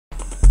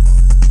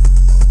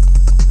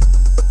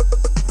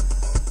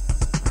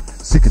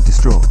Seek and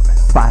destroy,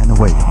 find a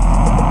way.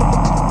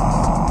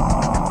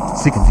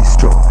 Seek and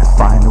destroy,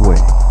 find a way.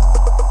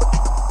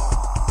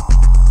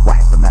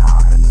 Wipe them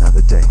out another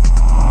day.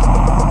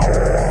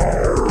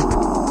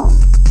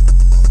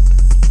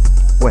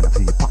 Went up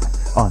to your pot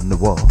on the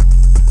wall.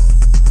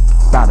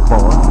 Found a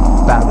boy,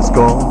 found a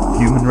skull,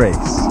 human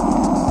race.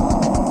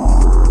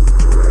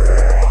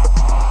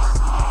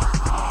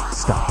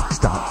 Stop,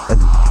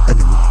 anew.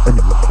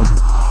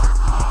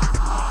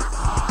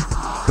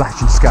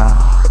 Flash in the sky,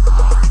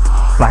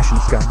 flash in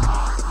the sky,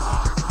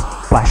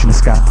 flash in the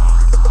sky.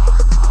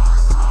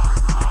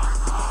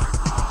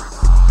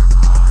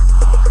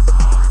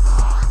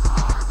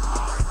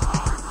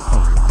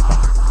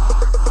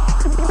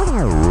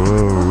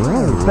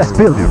 Best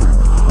building.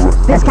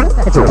 It's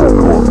a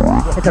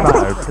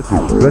vibe.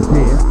 Good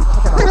here.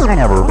 I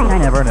never.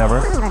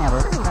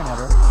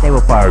 They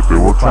will fight, they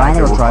will try,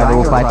 they will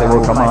fight, they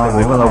will come on,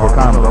 we will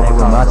overcome, they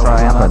will not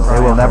triumphant, they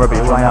will never be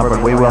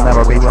triumphant, we will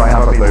never be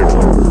triumphant, they will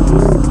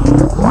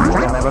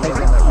never be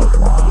triumphant.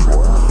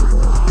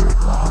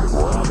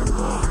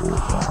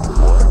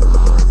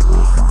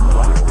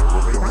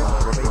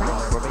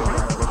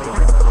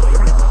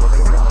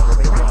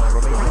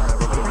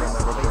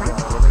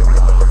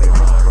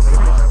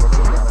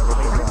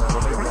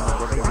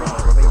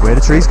 Where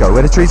the trees go,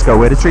 where the trees go,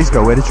 where the trees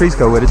go, where the trees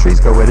go, where the trees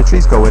go, where the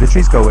trees go, where the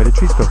trees go, where the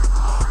trees go.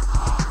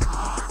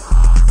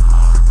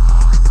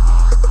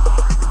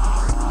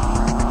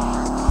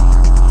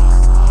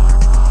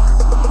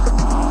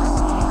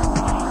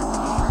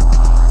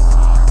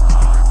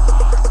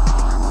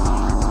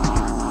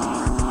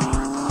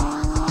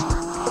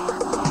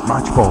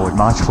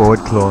 March forward,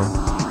 Claude.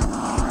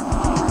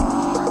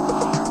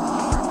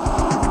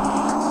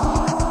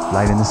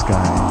 Light in the sky,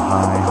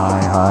 high,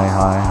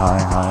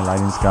 light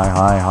in the sky,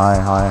 high.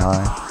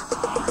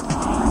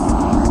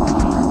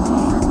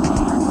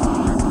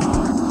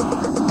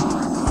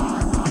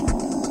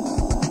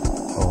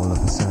 All of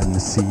a sudden I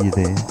see you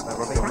there.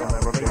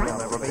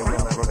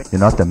 You're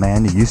not the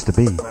man you used to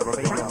be.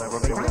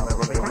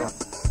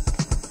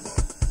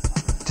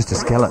 Just a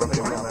skeleton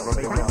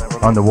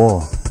on the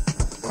wall.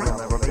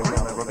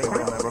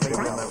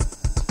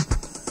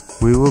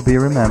 We will be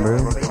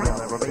remembered.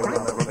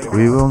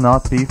 We will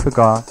not be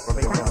forgot.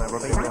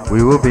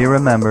 We will be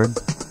remembered.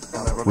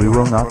 We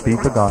will not be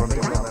forgot.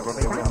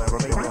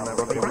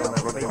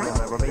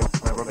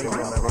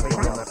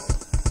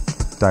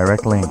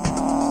 Direct link.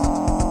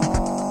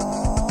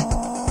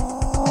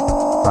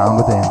 Found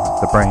within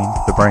the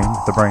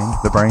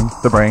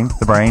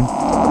brain.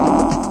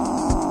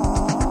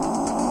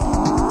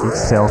 Each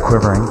cell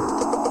quivering,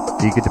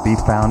 eager to be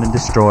found and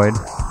destroyed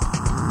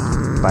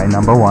by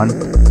number one.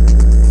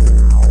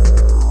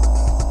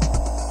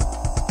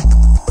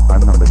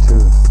 I'm number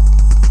two.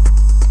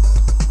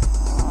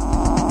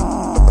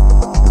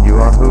 And you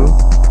are who?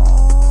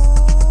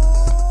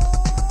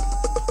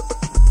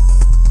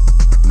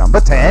 Number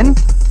 10?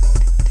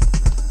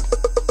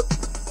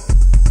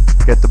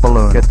 Get the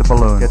balloon. Get the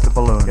balloon. Get the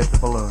balloon. Get the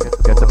balloon.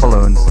 Get the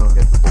balloons.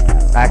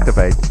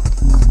 Activate.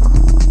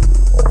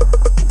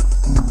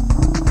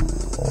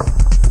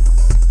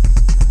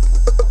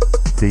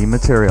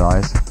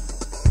 Dematerialize.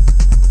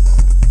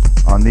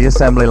 On the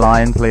assembly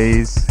line,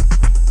 please.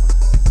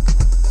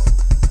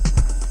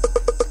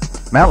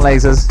 Mount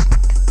lasers.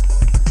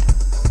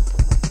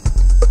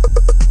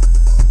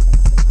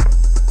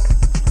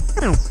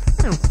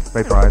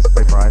 Vaporize.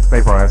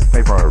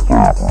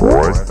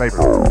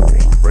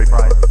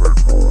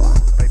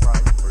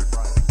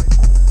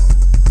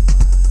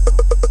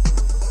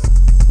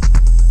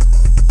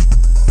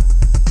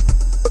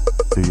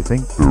 Do you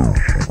think?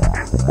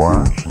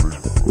 What?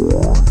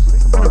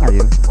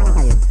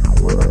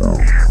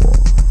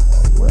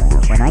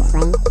 When I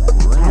explain,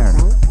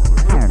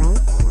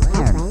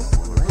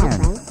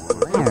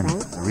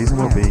 The reason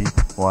will be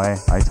why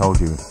I told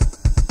you.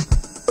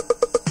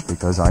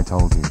 Because I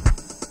told you.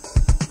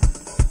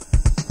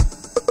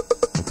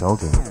 I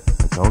told you.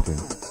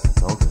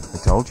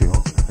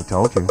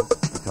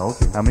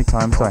 How many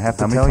times do I have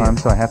to tell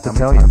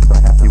you?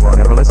 You won't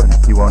ever listen.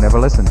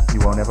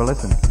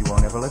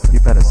 You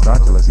better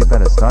start to listen.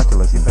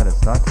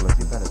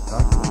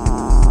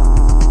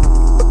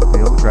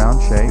 Feel the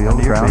ground shake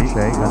under your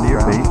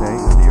feet.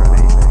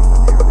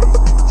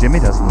 Jimmy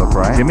doesn't look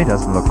right.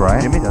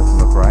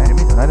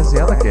 That is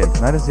the other kid.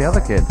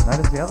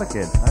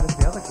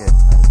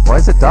 Why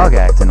is the dog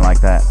acting like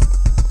that?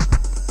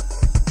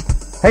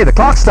 Hey, the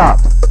clock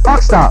stopped.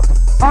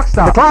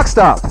 The clock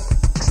stopped.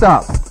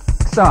 Stop.